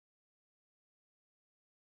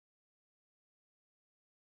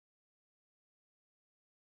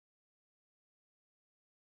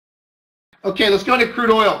Okay, let's go into crude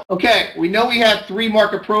oil. Okay, we know we have three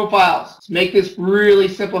market profiles. Let's make this really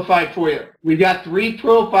simplified for you. We've got three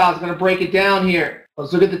profiles. I'm going to break it down here.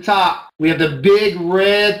 Let's look at the top. We have the big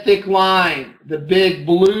red thick line, the big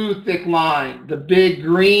blue thick line, the big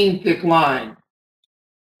green thick line.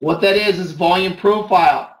 What that is volume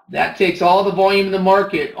profile. That takes all the volume in the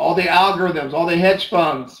market, all the algorithms, all the hedge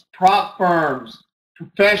funds, prop firms,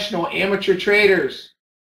 professional, amateur traders,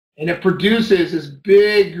 and it produces this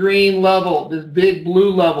big green level, this big blue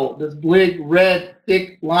level, this big red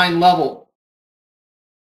thick line level.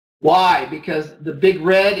 Why? Because the big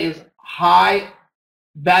red is high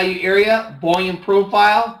value area, volume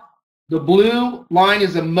profile. The blue line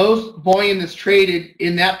is the most volume that's traded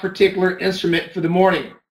in that particular instrument for the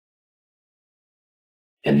morning.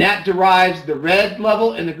 And that derives the red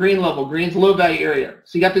level and the green level. Green's low value area.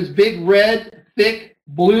 So you got this big red, thick,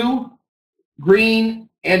 blue, green,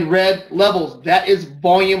 and red levels. That is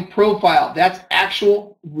volume profile. That's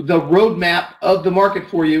the roadmap of the market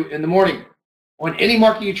for you in the morning. On any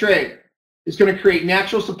market you trade, it's going to create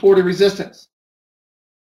natural support and resistance.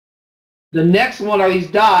 The next one are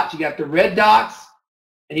these dots. You got the red dots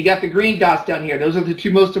and you got the green dots down here. Those are the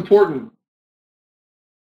two most important.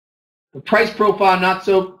 The price profile, not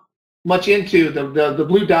so much into the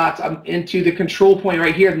blue dots. I'm into the control point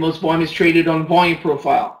right here. The most volume is traded on volume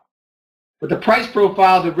profile. But the price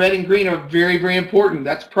profile, the red and green are very, very important.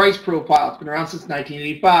 That's price profile. It's been around since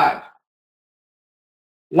 1985.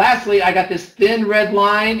 Lastly, I got this thin red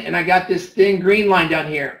line and I got this thin green line down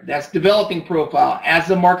here. That's developing profile. As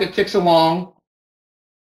the market ticks along,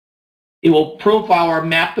 it will profile or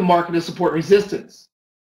map the market to support resistance.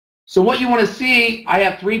 So what you want to see, I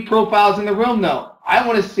have three profiles in the room though. I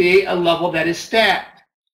want to see a level that is stacked.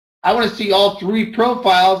 I want to see all three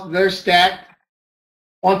profiles that are stacked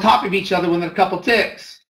on top of each other within a couple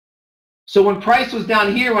ticks. So when price was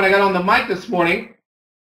down here, when I got on the mic this morning,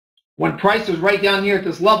 when price was right down here at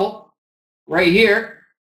this level, right here,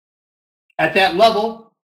 at that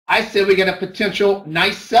level, I said we got a potential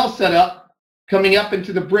nice sell setup coming up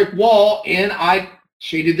into the brick wall, and I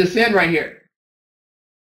shaded this in right here.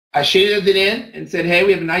 I shaded it in and said, hey,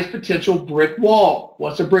 we have a nice potential brick wall.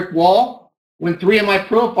 What's a brick wall? When three of my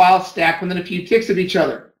profiles stack within a few ticks of each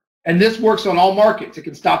other. And this works on all markets. It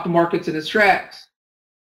can stop the markets in its tracks.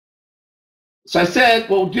 So I said,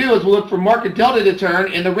 what we'll do is we'll look for market delta to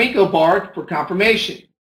turn in the Renko bar for confirmation.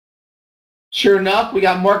 Sure enough, we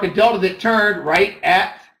got market delta that turned right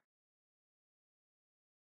at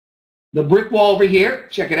the brick wall over here.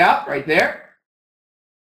 Check it out right there.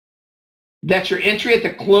 That's your entry at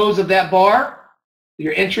the close of that bar.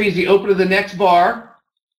 Your entry is the open of the next bar.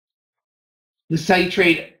 This is how you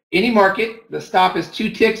trade any market. The stop is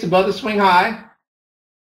 2 ticks above the swing high.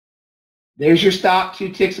 There's your stop, 2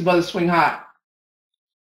 ticks above the swing high.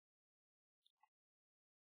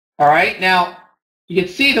 All right, now you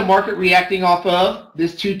can see the market reacting off of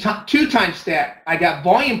this two time stack. I got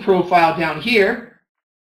volume profile down here.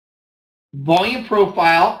 Volume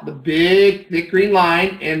profile, the big thick green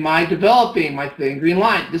line, and my developing, my thin green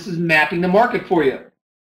line. This is mapping the market for you.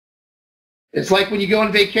 It's like when you go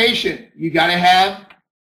on vacation, you got to have,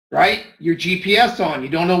 right, your GPS on. You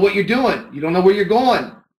don't know what you're doing. You don't know where you're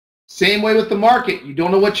going. Same way with the market. You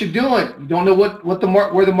don't know what you're doing. You don't know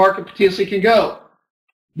where the market potentially can go.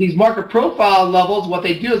 These market profile levels, what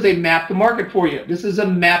they do is they map the market for you. This is a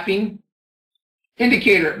mapping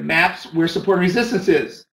indicator. It maps where support and resistance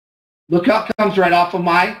is. Look how it comes right off of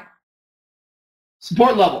my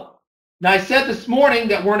support level. Now I said this morning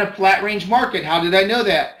that we're in a flat range market. How did I know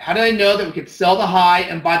that? How did I know that we could sell the high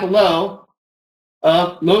and buy the low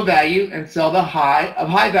of low value and sell the high of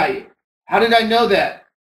high value? How did I know that?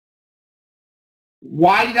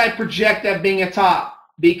 Why did I project that being a top?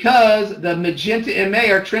 Because the magenta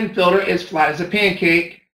MA, our trend filter, is flat as a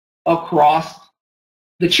pancake across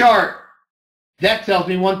the chart. That tells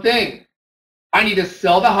me one thing. I need to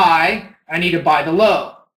sell the high, I need to buy the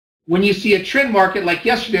low. When you see a trend market like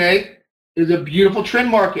yesterday, it was a beautiful trend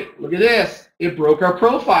market. Look at this. It broke our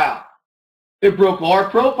profile. It broke all our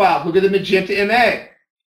profiles. Look at the magenta MA.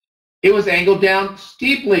 It was angled down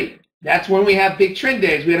steeply. That's when we have big trend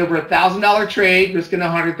days. We had over $1,000 trade, risking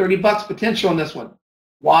 $130 potential on this one.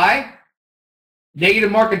 Why?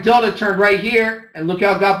 Negative market delta turned right here, and look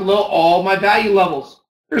how it got below all my value levels.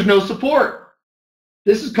 There's no support.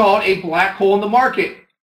 This is called a black hole in the market.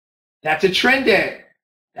 That's a trend day.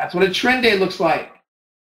 That's what a trend day looks like.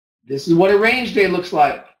 This is what a range day looks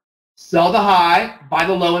like. Sell the high, buy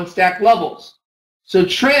the low, and stack levels. So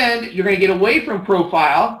trend, you're going to get away from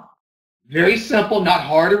profile. Very simple, not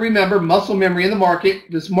hard to remember, muscle memory in the market.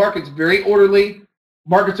 This market's very orderly.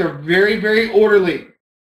 Markets are very, very orderly.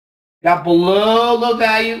 Got below low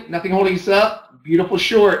value, nothing holding us up, beautiful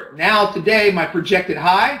short. Now today, my projected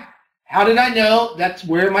high, how did I know that's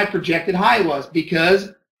where my projected high was? Because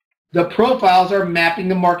the profiles are mapping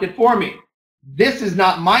the market for me. This is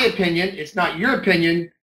not my opinion. It's not your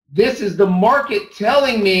opinion. This is the market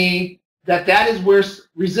telling me that that is where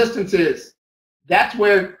resistance is. That's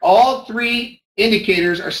where all three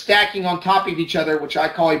indicators are stacking on top of each other, which I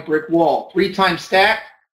call a brick wall. 3 times stacked,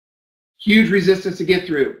 huge resistance to get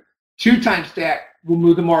through. 2 times stacked will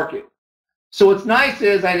move the market. So what's nice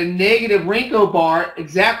is I had a negative Renko bar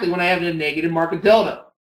exactly when I have a negative market delta.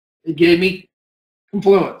 It gave me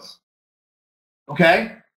confluence.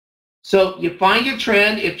 Okay? So you find your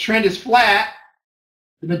trend. If trend is flat,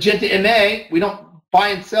 the magenta MA, we don't buy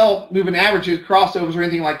and sell moving averages, crossovers, or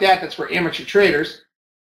anything like that. That's for amateur traders.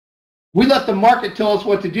 We let the market tell us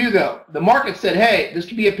what to do, though. The market said, hey, this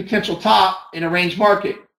could be a potential top in a range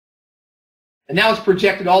market. And now it's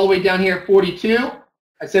projected all the way down here at 42.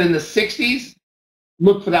 I said in the 60s,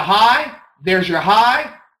 look for the high. There's your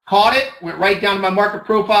high. Caught it. Went right down to my market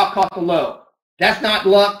profile, caught the low. That's not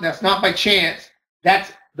luck. That's not by chance.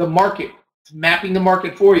 That's the market. It's mapping the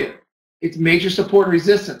market for you. It's major support and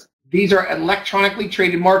resistance. These are electronically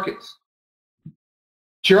traded markets.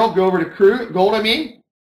 Gerald, go over to crude, gold,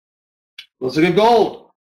 Let's look at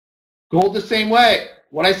gold. Gold the same way.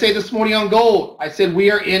 What I say this morning on gold, I said we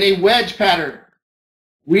are in a wedge pattern.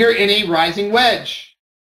 We are in a rising wedge.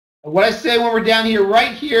 And what I say when we're down here,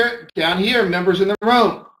 right here, down here, members in the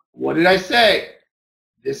room, what did I say?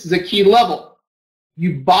 This is a key level.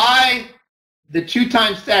 You buy the 2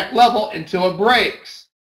 times stack level until it breaks.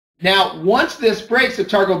 Now, once this breaks, the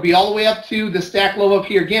target will be all the way up to the stack level up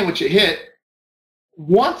here again, which it hit.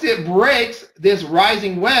 Once it breaks this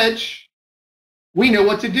rising wedge, we know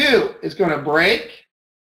what to do. It's going to break.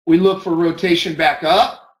 We look for rotation back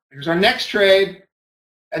up. Here's our next trade.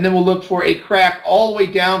 And then we'll look for a crack all the way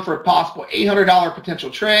down for a possible $800 potential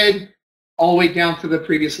trade, all the way down to the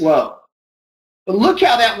previous low. But look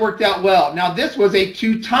how that worked out well. Now, this was a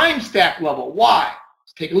 2 times stack level. Why?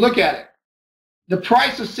 Let's take a look at it. The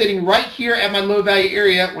price was sitting right here at my low value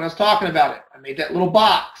area when I was talking about it. I made that little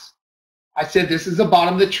box. I said this is the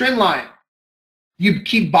bottom of the trend line. You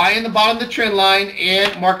keep buying the bottom of the trend line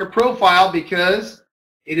and market profile because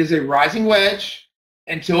it is a rising wedge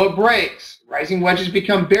until it breaks. Rising wedges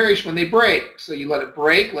become bearish when they break. So you let it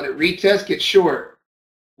break, let it retest, get short.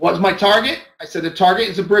 What's my target? I said the target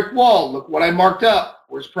is a brick wall. Look what I marked up.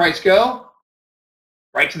 Where's price go?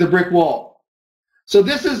 Right to the brick wall. So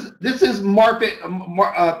this is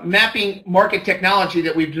mapping market technology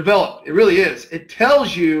that we've developed. It really is. It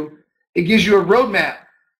tells you, it gives you a roadmap.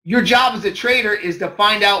 Your job as a trader is to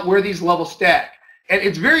find out where these levels stack. And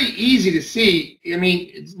it's very easy to see. I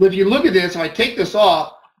mean, if you look at this, if I take this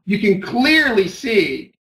off, you can clearly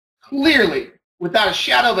see, without a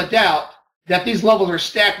shadow of a doubt, that these levels are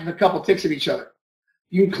stacked with a couple ticks of each other.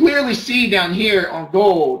 You can clearly see down here on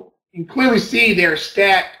gold, you can clearly see they're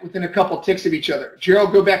stacked within a couple ticks of each other.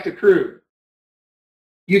 Gerald, go back to crude.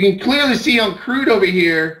 You can clearly see on crude over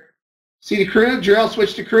here, see the crude? Gerald,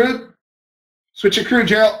 switch to crude. Switch to crude,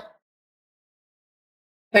 Gerald.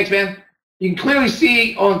 Thanks, man. You can clearly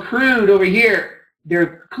see on crude over here,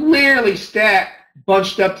 they're clearly stacked,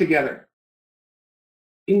 bunched up together.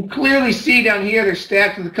 You can clearly see down here they're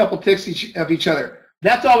stacked with a couple ticks of each other.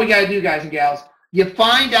 That's all we got to do, guys and gals. You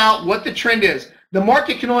find out what the trend is. The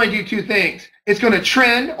market can only do 2 things. It's going to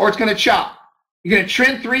trend or it's going to chop. You're going to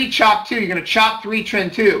trend 3, chop 2. You're going to chop 3,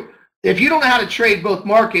 trend 2. If you don't know how to trade both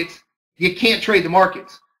markets, you can't trade the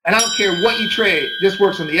markets. And I don't care what you trade. This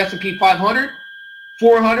works on the S&P 500,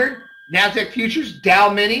 400, NASDAQ futures, Dow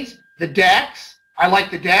minis, the DAX. I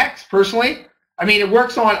like the DAX personally. I mean, it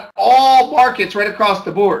works on all markets right across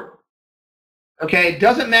the board. Okay, it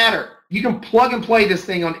doesn't matter. You can plug and play this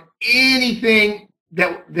thing on anything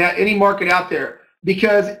that any market out there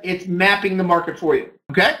because it's mapping the market for you.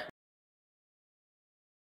 Okay?